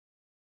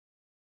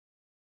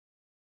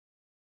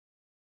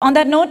On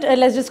that note,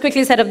 let's just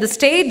quickly set up the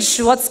stage.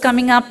 What's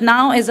coming up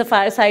now is a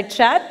fireside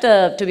chat.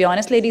 To be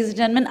honest, ladies and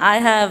gentlemen, I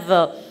have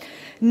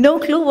no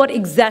clue what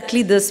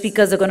exactly the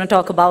speakers are going to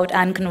talk about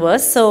and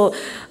converse. So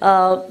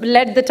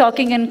let the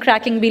talking and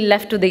cracking be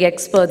left to the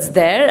experts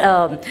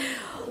there.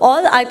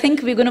 All I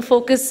think we're going to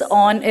focus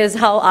on is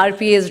how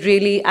RPA is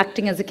really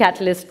acting as a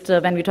catalyst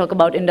when we talk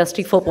about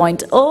Industry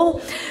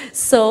 4.0.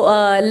 So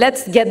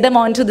let's get them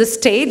onto the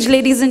stage,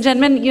 ladies and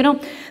gentlemen. You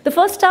know, the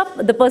first up,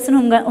 the person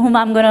whom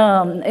I'm going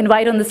to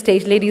invite on the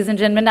stage, ladies and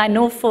gentlemen, I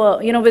know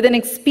for, you know, with an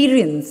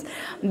experience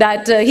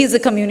that he's a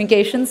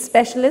communications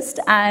specialist,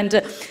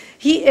 and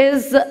he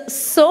is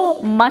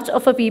so much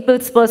of a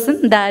people's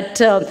person that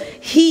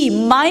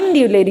mind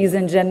you, ladies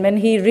and gentlemen,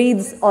 he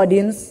reads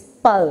audience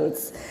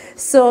pulse.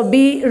 So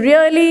be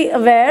really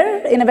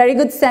aware, in a very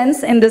good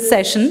sense, in this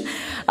session.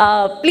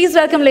 Please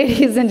welcome,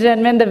 ladies and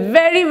gentlemen, the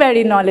very,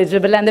 very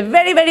knowledgeable and the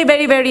very, very,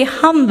 very, very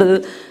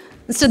humble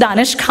Mr.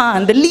 Danish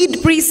Khan, the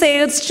lead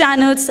pre-sales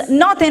channels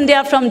North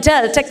India from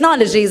Dell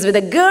Technologies, with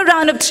a good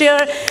round of cheer.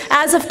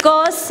 As of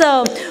course,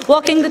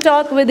 walking the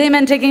talk with him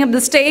and taking up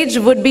the stage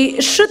would be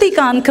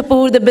Shrutikant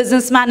Kapoor, the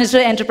business manager,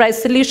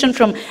 enterprise solution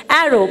from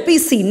Arrow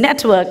PC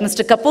Network.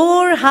 Mr.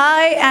 Kapoor,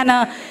 hi, and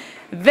a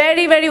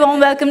very, very warm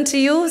welcome to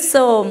you.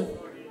 So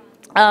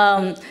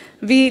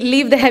we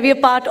leave the heavier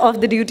part of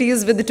the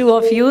duties with the two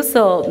of you.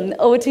 So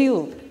over to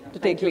you to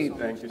take lead.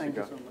 Thank you,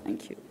 Shika.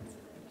 Thank you.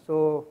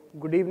 So,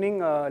 good evening,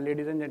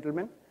 ladies and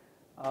gentlemen.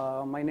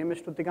 My name is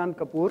Shrutikant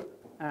Kapoor,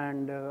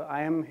 and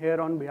I am here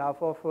on behalf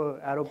of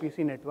Arrow PC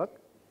Network.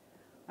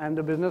 I am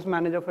the business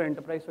manager for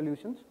enterprise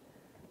solutions,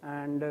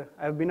 and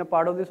I have been a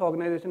part of this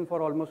organization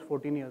for almost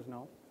 14 years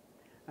now.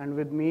 And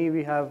with me,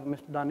 we have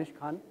Mr. Danish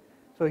Khan.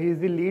 So, he is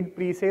the lead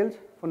pre-sales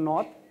for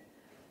North,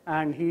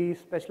 and he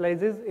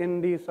specializes in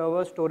the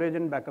server, storage,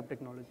 and backup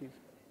technologies.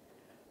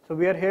 So,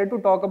 we are here to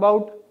talk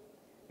about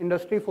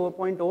Industry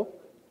 4.0.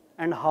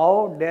 and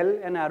how Dell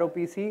and Arrow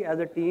PC as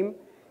a team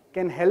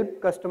can help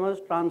customers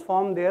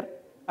transform their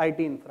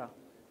IT infra.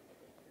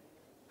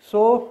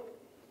 So,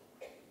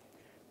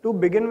 to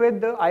begin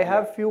with, I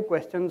have few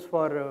questions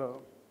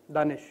for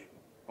Danish.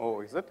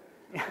 Oh, is it?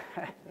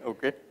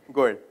 Okay,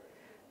 go ahead.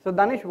 So,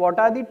 Danish, what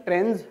are the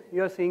trends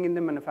you are seeing in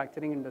the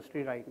manufacturing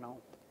industry right now,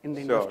 in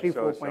the Industry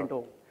 4.0?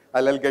 Sure.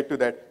 I'll get to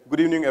that.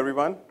 Good evening,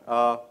 everyone.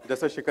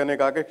 Just as Shika ne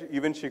kaha,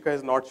 even Shika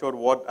is not sure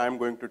what I'm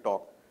going to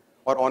talk.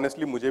 Or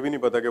honestly, मुझे भी नहीं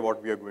पता कि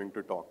what we are going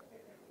to talk.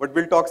 But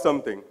we'll talk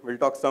something. We'll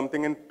talk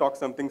something and talk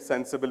something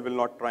sensible. We'll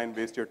not try and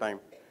waste your time.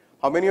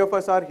 How many of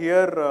us are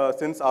here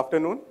since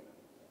afternoon?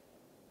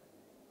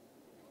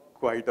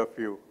 Quite a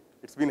few.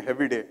 It's been a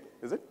heavy day,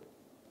 is it?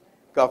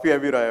 काफी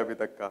heavy रहा है अभी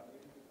तक का.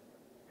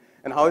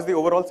 And how is the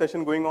overall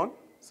session going on,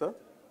 sir,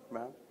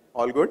 ma'am?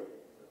 All good?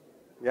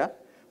 Yeah?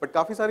 But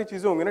काफी सारी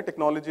चीजें होंगी ना,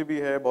 technology भी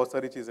है, बहुत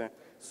सारी चीजें.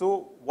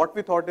 So what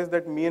we thought is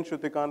that me and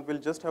Shrutikant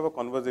will just have a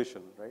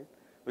conversation, right?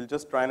 We'll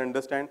just try and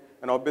understand.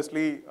 And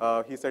obviously,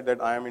 he said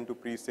that I am into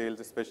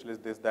pre-sales,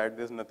 specialist, this, that.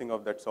 There's nothing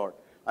of that sort.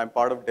 I'm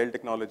part of Dell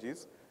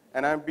Technologies.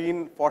 And I've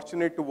been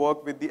fortunate to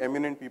work with the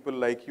eminent people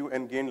like you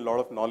and gain a lot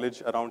of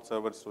knowledge around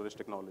server storage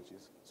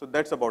technologies. So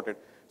that's about it.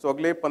 So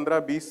अगले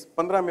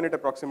 15 minute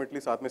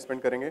approximately साथ में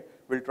spend करेंगे.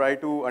 We'll try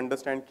to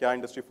understand क्या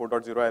Industry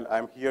 4.0.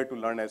 I'm here to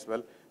learn as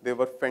well. They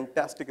were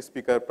fantastic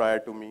speaker prior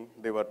to me.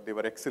 They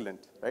were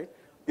excellent, right?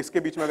 इसके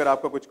बीच में अगर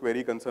आपका कुछ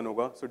query concern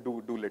होगा, so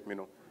do let me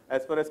know.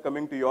 As far as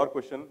coming to your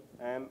question,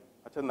 and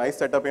अच्छा nice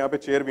setup यहाँ पे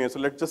chair भी है, so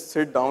let's just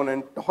sit down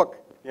and talk,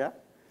 yeah.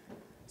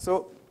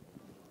 So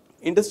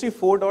Industry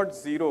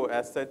 4.0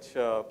 as such,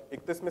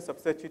 एक तो इसमें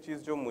सबसे अच्छी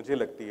चीज़ जो मुझे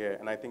लगती है,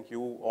 and I think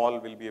you all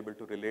will be able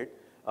to relate,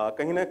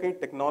 कहीं ना कहीं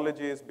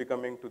technology is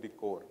becoming to the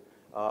core.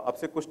 अब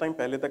से कुछ टाइम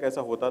पहले तक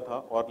ऐसा होता था,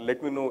 और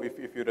let me know if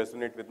you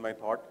resonate with my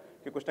thought,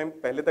 कि कुछ टाइम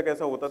पहले तक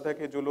ऐसा होता था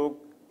कि जो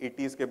लोग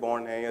 80s के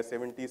born हैं या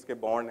 70s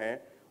के born हैं,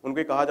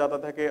 उनको कहा जाता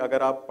था कि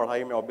अगर आप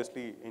पढ़ाई में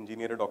ऑब्वियसली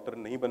इंजीनियर डॉक्टर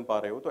नहीं बन पा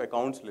रहे हो तो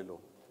अकाउंट्स ले लो.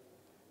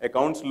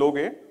 अकाउंट्स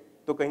लोगे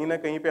तो कहीं ना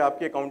कहीं पे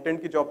आपकी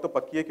अकाउंटेंट की जॉब तो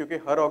पक्की है, क्योंकि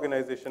हर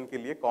ऑर्गेनाइजेशन के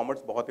लिए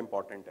कॉमर्स बहुत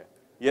इंपॉर्टेंट है.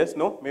 यस,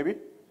 नो, मे बी,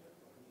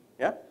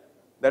 या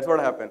that's what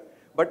happen.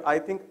 But I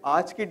think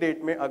आज की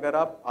डेट में अगर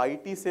आप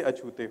आईटी से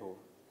अछूते हो,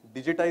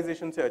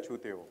 डिजिटाइजेशन से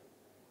अछूते हो,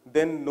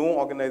 then no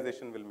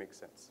organisation will make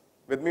sense.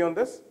 With me on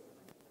this?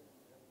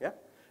 या,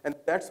 and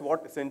that's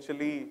what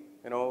essentially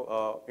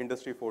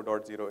industry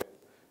 4.0 is,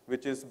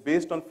 which is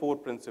based on 4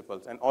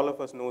 principles, and all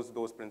of us knows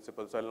those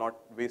principles, so I'll not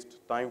waste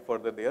time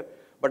further there.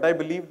 But I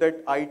believe that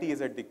IT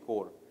is at the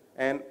core,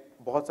 and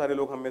बहुत सारे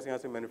लोग हम में से यहाँ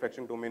से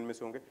manufacturing domain में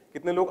से होंगे.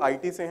 कितने लोग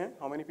IT से हैं?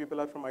 How many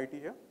people are from IT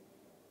here?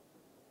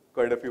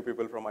 Quite a few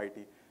people from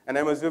IT, and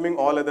I'm assuming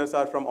all others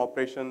are from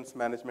operations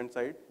management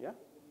side, yeah?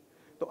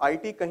 तो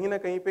IT कहीं ना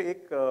कहीं पे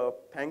एक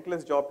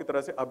thankless job की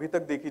तरह से अभी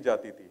तक देखी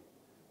जाती थी,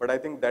 but I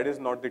think that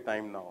is not the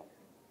time now.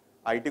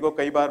 IT को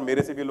कई बार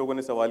मेरे से भी लोगों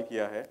ने सवाल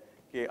किया है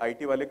कि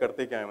आईटी वाले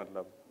करते क्या है,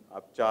 मतलब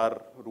आप 4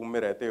 रूम में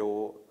रहते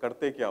हो,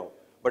 करते क्या हो.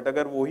 बट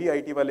अगर वही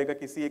आईटी वाले का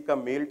किसी एक का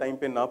मेल टाइम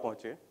पे ना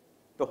पहुंचे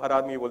तो हर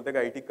आदमी बोलते हैं कि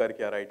आईटी कर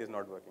क्या रहा है, it is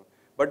not working.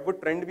 But वो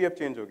ट्रेंड भी अब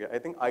चेंज हो गया. I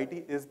think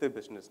IT is the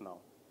business now.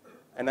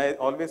 And I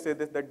always say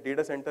this, that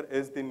data center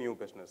is the new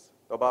business.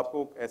 तो अब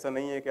आपको ऐसा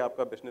नहीं है कि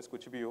आपका business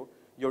कुछ भी हो,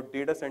 your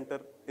data center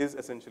is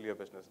essentially a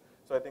business.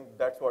 So I think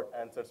that's what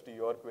answers to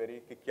your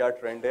query कि क्या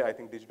trend है. I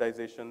think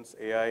digitizations,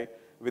 AI,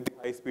 with the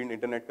high-speed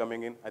internet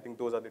coming in, I think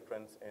those are the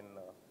trends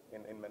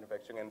in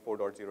manufacturing and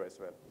 4.0 as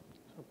well.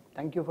 So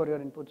thank you for your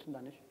inputs,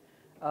 Danish.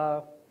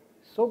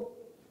 So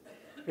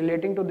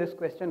relating to this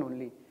question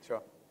only.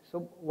 Sure. So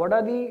what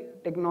are the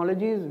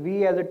technologies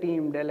we as a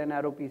team, Dell and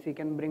ROPC,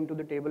 can bring to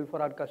the table for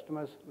our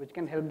customers which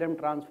can help them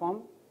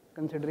transform,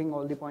 considering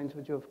all the points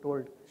which you have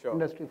told, Sure.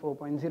 Industry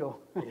 4.0?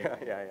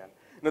 Yeah.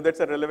 No, that's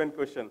a relevant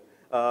question.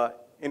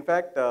 In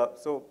fact,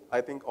 so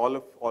I think all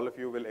of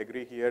you will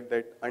agree here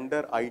that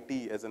under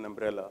IT as an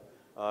umbrella,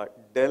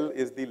 Dell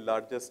is the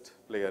largest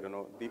player.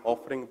 The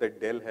offering that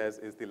Dell has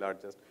is the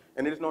largest,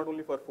 and it is not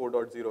only for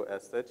 4.0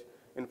 as such.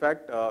 In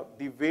fact,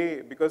 the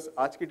way, because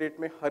आज की date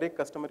में हर एक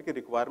customer की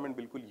requirement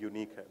बिल्कुल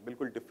unique है,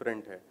 बिल्कुल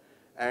different है,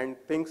 and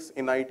things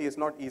in IT is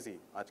not easy.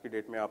 आज की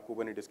डेट में आप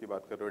कुबरनेटिस की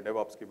बात कर रहे हो,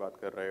 डेवऑप्स की बात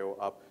कर रहे हो,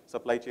 आप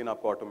सप्लाई चेन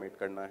आपको ऑटोमेट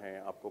करना है,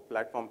 आपको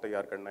प्लेटफॉर्म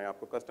तैयार करना है,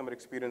 आपको कस्टमर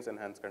एक्सपीरियंस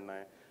एनहांस करना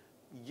है.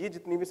 ये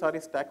जितनी भी सारी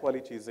स्टैक वाली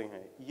चीज़ें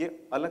हैं, ये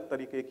अलग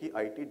तरीके की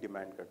IT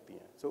डिमांड करती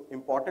हैं. सो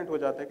इम्पॉर्टेंट हो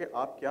जाता है कि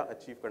आप क्या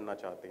अचीव करना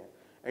चाहते हैं.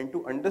 And to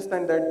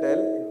understand that,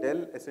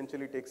 Dell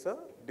essentially takes a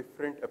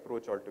different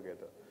approach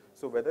altogether.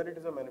 So whether it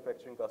is a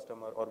manufacturing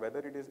customer or whether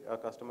it is a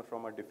customer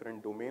from a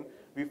different domain,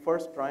 we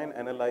first try and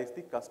analyze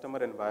the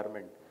customer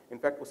environment. In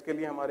fact, उसके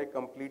लिए हमारे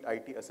complete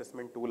IT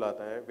assessment tool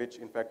आता है, which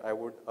in fact I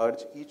would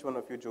urge each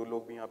one of you जो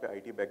लोग भी यहाँ पे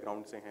IT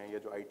background से हैं या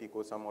जो IT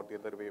को some or the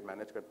other way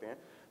manage करते हैं,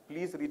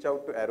 please reach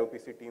out to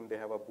ROPC team.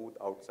 They have a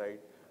booth outside.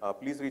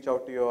 Please reach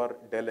out to your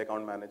Dell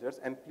account managers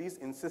and please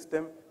insist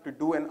them to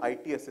do an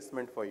IT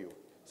assessment for you,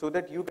 so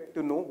that you get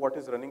to know what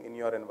is running in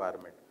your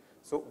environment.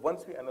 So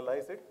once we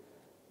analyze it,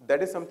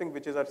 that is something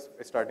which is our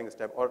starting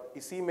step. और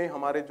इसी में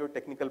हमारे जो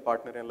technical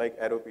partner हैं like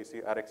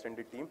ROPC, our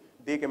extended team,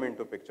 they come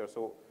into picture.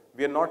 So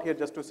we are not here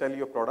just to sell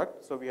your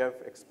product. So we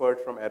have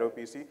expert from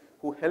ROPC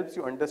who helps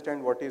you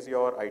understand what is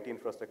your IT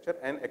infrastructure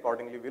and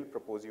accordingly will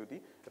propose you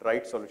the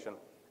right solution.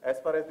 As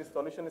far as the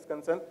solution is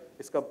concerned,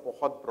 इसका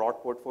बहुत broad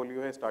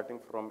portfolio है, starting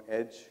from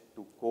edge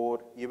to core,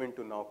 even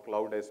to now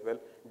cloud as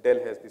well. Dell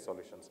has the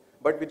solutions,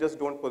 but we just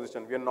don't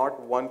position. We are not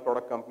one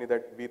product company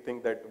that we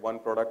think that one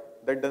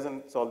product that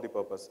doesn't solve the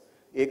purpose.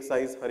 एक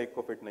size हर एक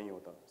को fit नहीं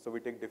होता. So we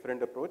take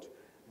different approach.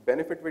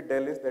 Benefit with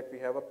Dell is that we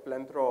have a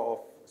plethora of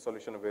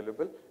solution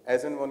available.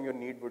 As and when your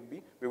need would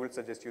be, we will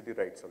suggest you the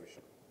right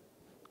solution.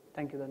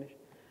 Thank you, Danish.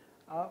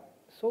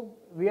 So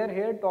we are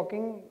here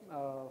talking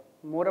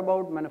more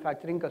about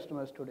manufacturing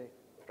customers today.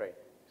 Right.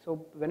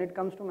 So when it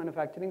comes to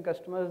manufacturing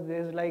customers,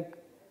 there is like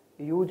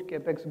huge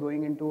capex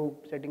going into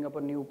setting up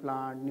a new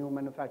plant, new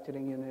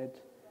manufacturing units,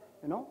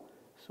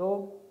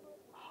 So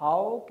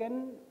how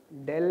can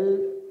Dell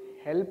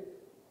help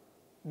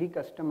the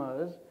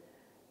customers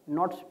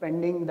not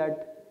spending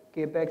that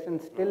capex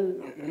and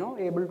still,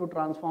 able to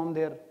transform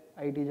their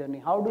IT journey?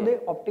 How do they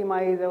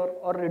optimize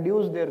or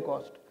reduce their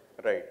cost?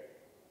 Right.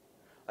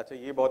 अच्छा,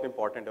 ये बहुत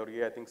important है और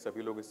ये I think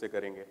सभी लोग इससे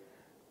करेंगे.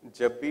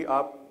 जब भी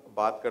आप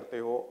बात करते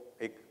हो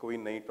एक कोई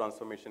नई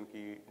ट्रांसफॉर्मेशन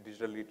की,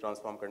 डिजिटली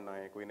ट्रांसफॉर्म करना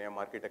है, कोई नया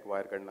मार्केट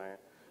एक्वायर करना है,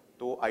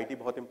 तो आईटी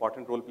बहुत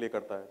इंपॉर्टेंट रोल प्ले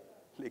करता है.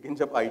 लेकिन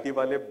जब आईटी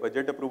वाले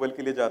बजट अप्रूवल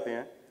के लिए जाते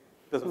हैं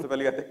तो सबसे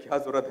पहले कहते हैं क्या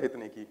जरूरत है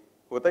इतने की.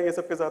 होता है ये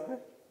सबके साथ में,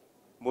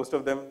 most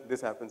of them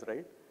this happens,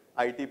 right.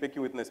 IT पे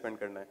क्यों इतना स्पेंड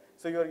करना है.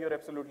 So you are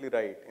absolutely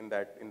right in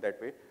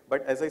that way.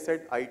 But as I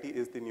said, IT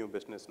is the new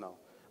business now.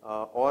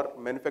 और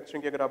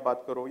मैन्युफैक्चरिंग की अगर आप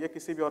बात करो या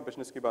किसी भी और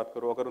बिजनेस की बात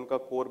करो, अगर उनका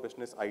कोर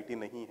बिजनेस आईटी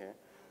नहीं है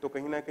तो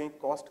कहीं ना कहीं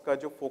कॉस्ट का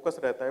जो फोकस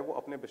रहता है वो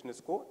अपने बिजनेस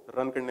को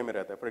रन करने में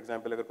रहता है. फॉर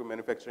एग्जांपल, अगर कोई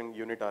मैन्युफैक्चरिंग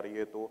यूनिट आ रही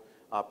है तो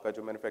आपका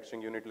जो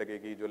मैन्युफैक्चरिंग यूनिट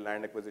लगेगी, जो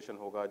लैंड एक्विजिशन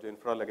होगा, जो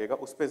इंफ्रा लगेगा,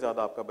 उस पर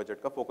ज़्यादा आपका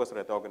बजट का फोकस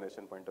रहता है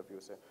ऑर्गेनाइजेशन पॉइंट ऑफ व्यू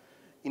से.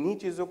 इन्हीं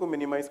चीज़ों को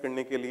मिनिमाइज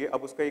करने के लिए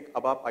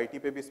अब आप आईटी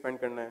पे भी स्पेंड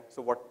करना है.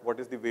 So what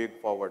is the way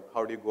forward,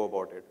 how do you go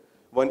about it.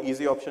 One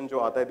easy option जो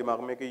आता है दिमाग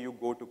में कि you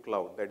go to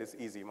cloud, that is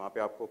easy. वहाँ पे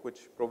आपको कुछ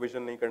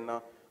प्रोविजन नहीं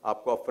करना,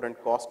 आपको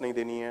अपफ्रंट कॉस्ट नहीं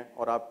देनी है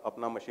और आप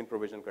अपना मशीन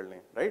प्रोविजन कर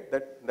लें, right.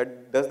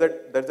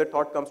 That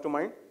thought comes to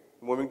mind,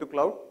 moving to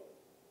cloud.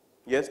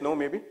 Yes, no,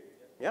 may be,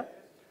 या.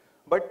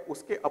 बट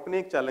उसके अपने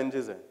एक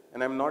चैलेंजेस हैं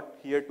and I am not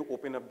here to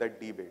open up that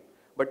debate.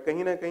 But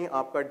कहीं ना कहीं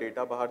आपका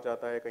डेटा बाहर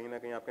जाता है, कहीं ना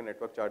कहीं आपके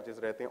नेटवर्क चार्जेस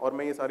रहते हैं, और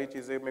मैं ये सारी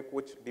चीज़ें मैं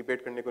कुछ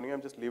डिबेट करने को नहीं, I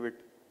am just leave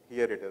it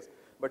here it is.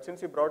 But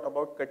since you brought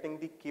about cutting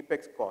the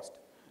कीपेक्स cost,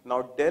 now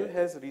Dell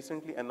has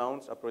recently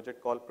announced a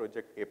project called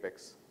Project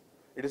Apex.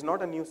 It is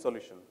not a new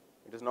solution,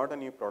 it is not a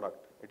new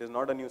product, it is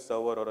not a new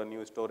server or a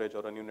new storage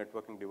or a new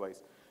networking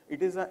device.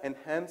 It is an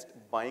enhanced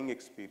buying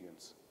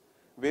experience,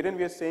 wherein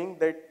we are saying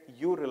that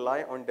you rely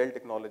on Dell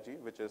technology,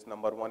 which is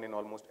number one in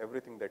almost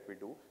everything that we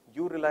do.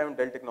 You rely on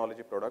Dell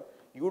technology product.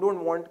 You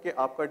don't want कि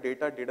आपका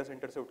data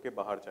center से उठ के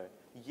बाहर जाए.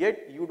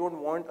 Yet you don't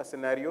want a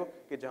scenario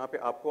कि जहाँ पे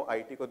आपको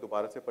IT को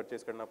दोबारा से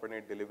purchase करना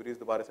पड़े, deliveries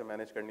दोबारा से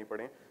manage करनी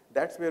पड़े.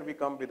 That's where we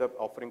come with a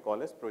offering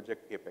called as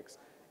Project Apex.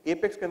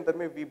 Apex के अंदर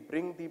में we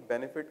bring the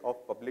benefit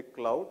of public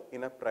cloud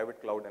in a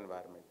private cloud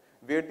environment.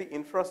 where the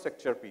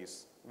infrastructure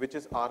piece, which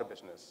is our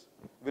business,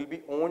 will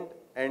be owned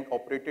and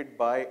operated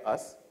by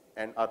us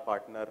and our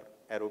partner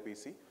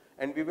ROPC,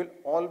 and we will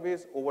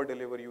always over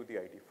deliver you the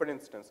IT. For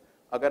instance,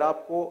 अगर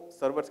आपको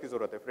servers की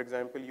ज़रूरत है, for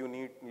example, you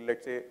need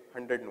let's say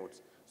 100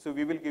 nodes, so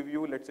we will give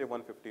you let's say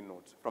 150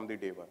 nodes from the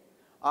day one.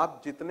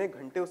 आप जितने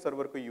घंटे उस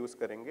server को यूज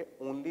करेंगे,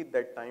 only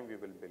that time we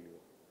will bill you.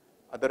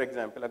 Other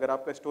example, अगर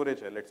आपका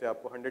स्टोरेज है, let's say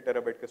आपको 100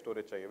 terabyte का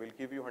स्टोरेज चाहिए, we'll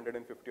give you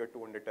 150 or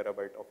 200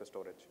 terabyte of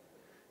storage.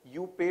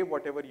 You pay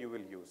whatever you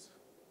will use.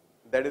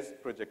 That is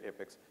Project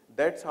Apex.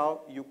 That's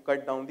how you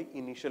cut down the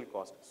initial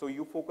cost. So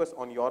you focus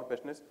on your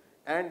business,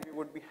 and we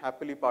would be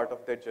happily part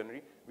of that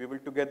journey. We will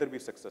together be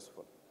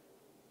successful.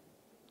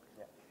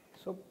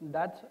 So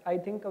that's, I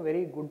think, a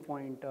very good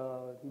point.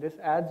 This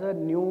adds a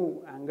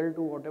new angle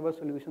to whatever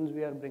solutions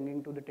we are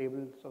bringing to the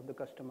tables of the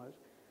customers.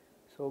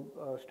 So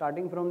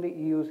starting from the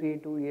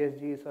EUC to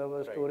ESG,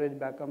 server, storage,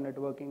 backup,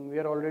 networking, we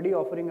are already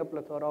offering a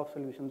plethora of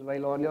solutions.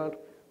 While all your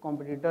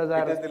competitors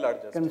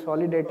are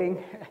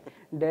consolidating,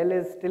 Dell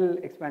is still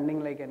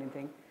expanding like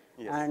anything.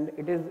 Yes. And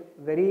it is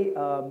very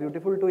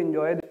beautiful to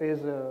enjoy the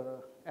phase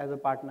as a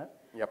partner.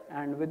 Yep.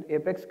 And with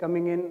Apex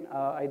coming in,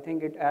 I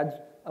think it adds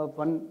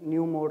one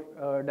new more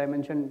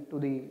dimension to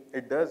the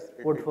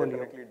portfolio.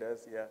 It definitely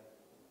does, yeah.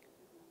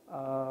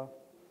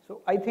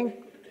 So I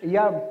think,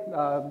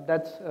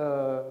 that's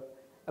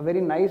a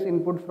very nice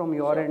input from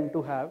your end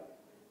to have.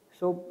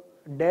 So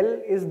Dell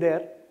is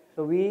there.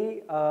 So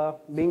we,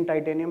 being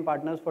Titanium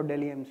partners for Dell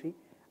EMC,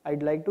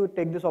 I'd like to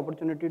take this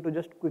opportunity to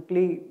just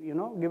quickly,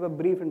 give a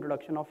brief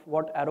introduction of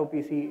what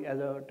ROPC as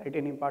a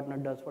Titanium partner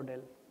does for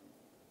Dell.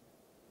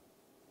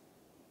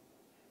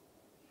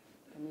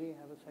 Can we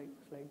have a slide,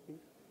 please?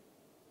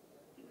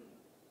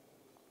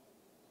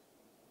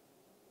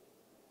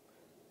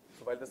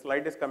 So while the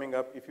slide is coming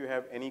up, if you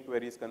have any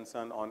queries,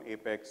 concern on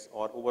Apex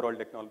or overall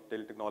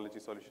Dell technology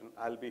solution,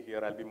 I'll be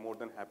here. I'll be more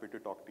than happy to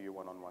talk to you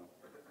one-on-one.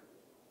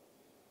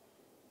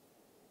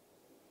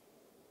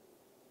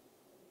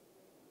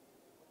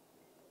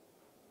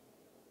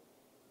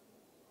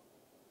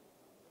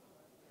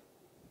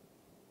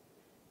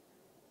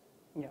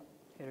 Yeah,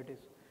 here it is.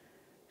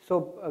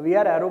 So we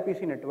are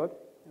ROPC Network.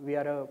 We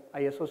are a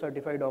ISO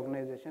certified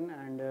organization,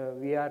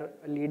 and we are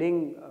a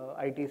leading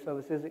IT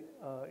services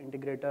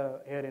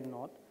integrator here in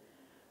North.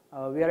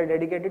 We are a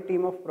dedicated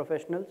team of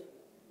professionals.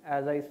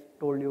 As I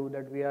told you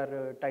that we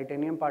are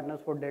Titanium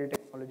partners for Dell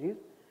Technologies,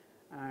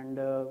 and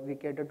we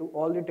cater to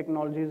all the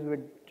technologies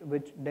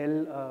which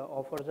Dell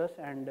offers us,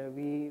 and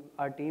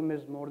our team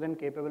is more than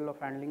capable of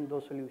handling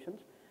those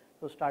solutions.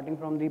 So starting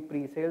from the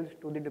pre-sales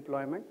to the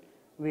deployment,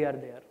 we are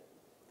there.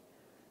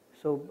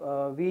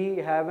 So we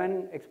have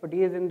an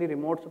expertise in the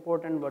remote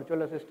support and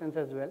virtual assistance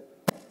as well.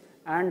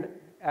 And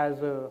as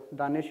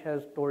Danish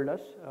has told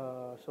us,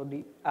 so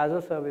as a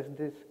service,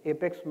 this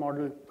Apex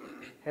model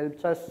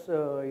helps us,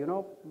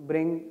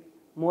 bring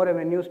more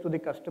revenues to the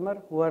customer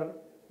who are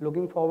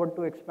looking forward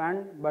to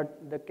expand, but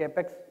the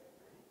capex,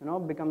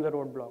 becomes a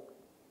roadblock.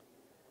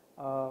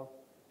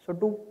 So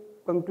to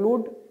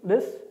conclude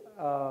this,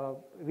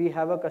 we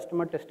have a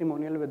customer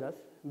testimonial with us,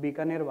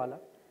 Bikaner Wala.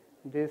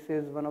 This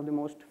is one of the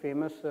most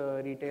famous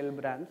retail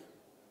brands,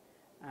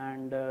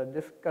 and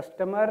this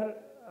customer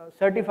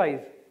certifies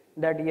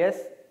that yes,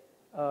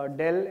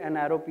 Dell and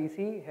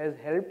ROPC has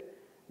helped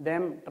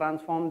them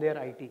transform their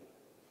IT.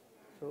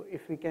 So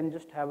if we can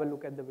just have a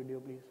look at the video,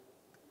 please.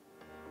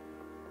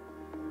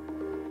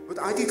 With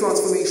IT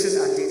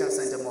transformation and data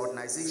center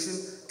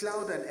modernization,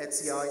 cloud and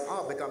HCI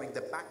are becoming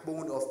the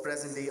backbone of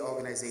present-day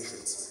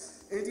organizations.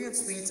 Indian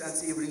sweets and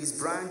savories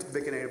brand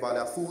Bikaner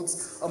Wala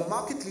Foods, a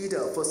market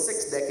leader for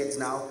 6 decades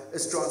now,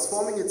 is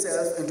transforming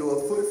itself into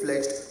a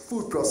full-fledged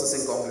food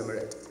processing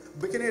conglomerate.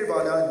 Bikaner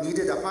Wala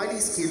needed a highly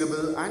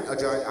scalable and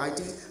agile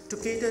IT to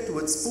cater to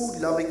its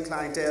food-loving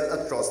clientele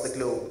across the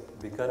globe.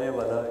 Bikaner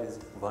Wala is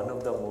one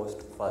of the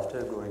most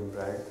fastest growing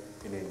brand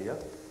in India.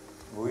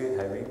 We are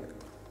having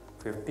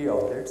 50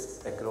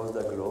 outlets across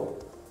the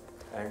globe,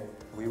 and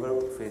we were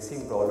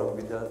facing problem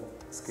with the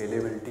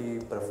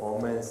scalability,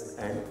 performance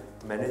and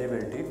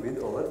manageability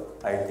with our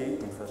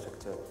IT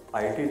infrastructure.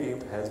 IT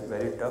team has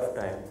very tough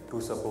time to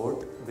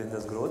support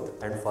business growth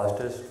and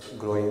fastest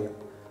growing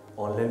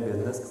online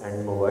business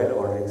and mobile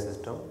ordering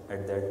system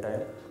at that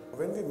time.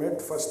 When we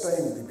met first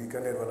time, the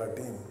Bikaner Wala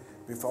team,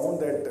 we found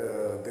that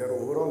their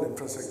overall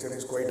infrastructure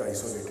is quite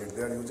isolated.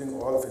 They are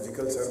using all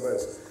physical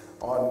servers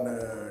on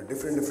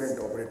different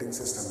operating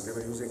systems. They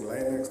were using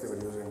Linux, they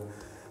were using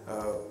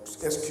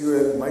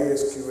SQL,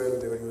 MySQL,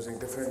 they were using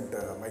different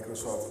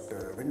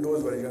Microsoft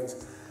Windows versions.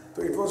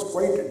 So it was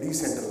quite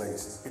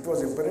decentralized. It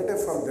was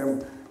imperative for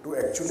them to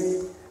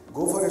actually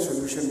go for a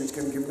solution which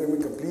can give them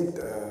a complete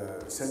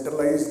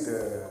centralized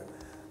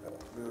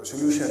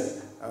solution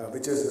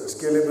which is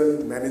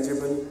scalable,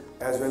 manageable,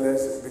 as well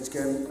as which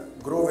can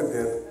grow with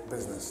their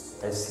business.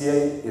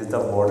 HCI is the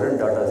modern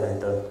data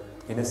center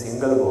in a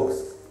single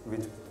box,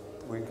 which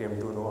we came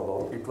to know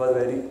about. It was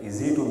very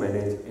easy to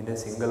manage in a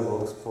single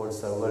box for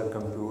server,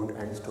 compute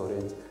and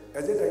storage.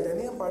 as a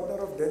titanium partner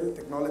of Dell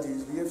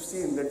Technologies, we have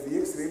seen that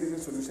VxRail is a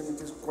solution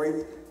which is quite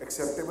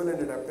acceptable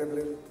and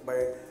adaptable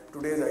by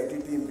today's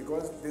IT team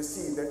because they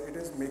see that it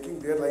is making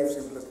their life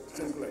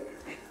simpler.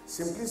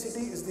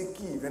 Simplicity is the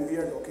key when we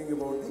are talking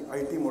about the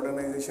IT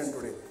modernization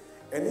today.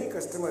 Any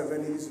customer,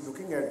 when he is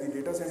looking at the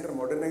data center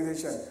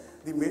modernization,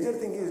 the major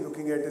thing he is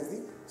looking at is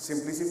the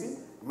simplicity,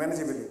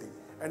 manageability.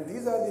 And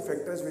these are the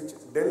factors which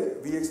Dell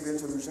VxRail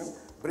solution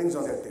brings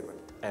on their table.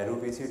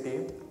 ROPC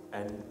team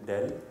and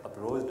Dell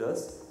approached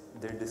us.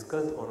 They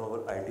discussed on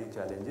our IT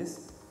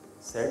challenges,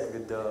 sat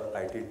with the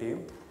IT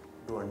team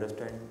to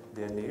understand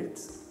their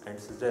needs and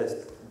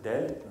suggest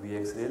Dell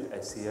VxRail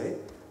HCI.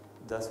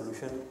 The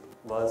solution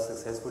was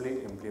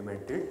successfully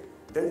implemented.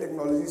 Dell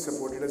Technologies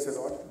supported us a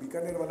lot.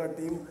 Bikaner wala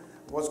team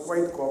was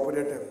quite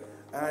cooperative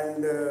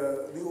and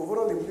the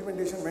overall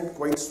implementation went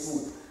quite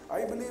smooth.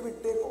 I believe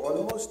it took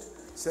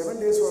almost 7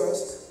 days for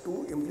us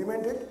to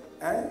implement it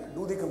and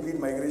do the complete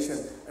migration,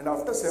 and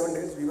after 7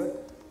 days we were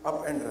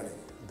up and running.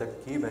 The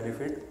key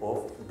benefit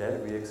of Dell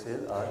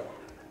VxRail are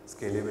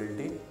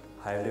scalability,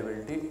 high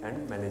availability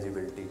and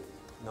manageability.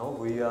 Now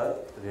we are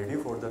ready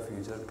for the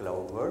future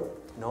cloud world.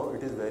 Now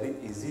it is very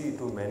easy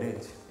to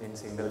manage in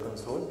single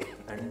console,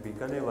 and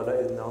Bikaner wala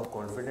is now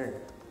confident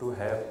to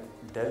have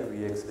Dell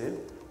VxRail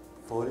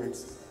for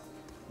its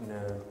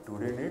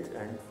today needs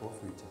and for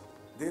future.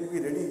 They will be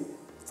ready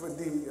for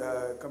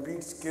the complete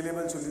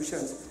scalable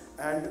solutions,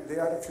 and they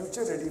are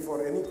future ready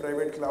for any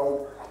private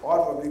cloud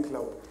or public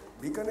cloud.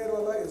 Bikaner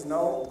wala is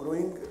now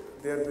growing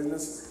their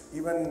business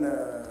even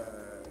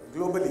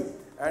globally,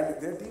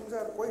 and their teams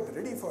are quite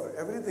ready for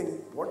everything.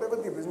 Whatever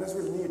the business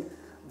will need,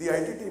 the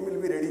IT team will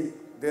be ready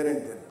there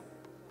and then.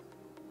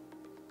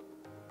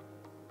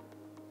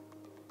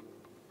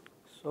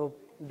 So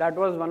that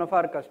was one of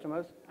our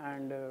customers,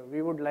 and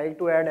we would like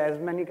to add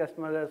as many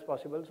customers as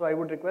possible. So I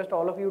would request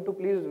all of you to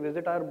please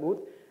visit our booth,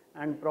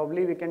 and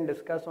probably we can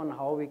discuss on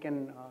how we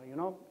can,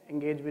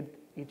 engage with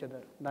each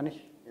other. Danish?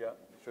 Yeah,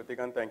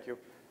 Shrutikant, thank you.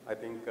 I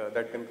think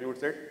that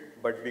concludes it.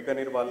 But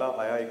Bikaner वाला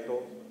आया एक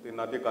तो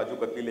ना तो काजू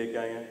कतली लेके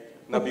आए हैं,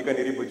 ना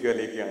बीकानेरी भुजिया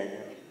लेके आए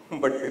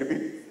हैं. But फिर भी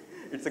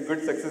it's a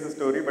good success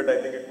story. But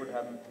I think it would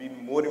have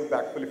been more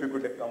impactful if you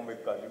could have come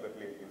with kaju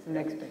katli.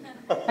 Next time.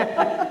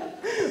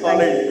 All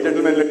right,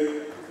 gentlemen.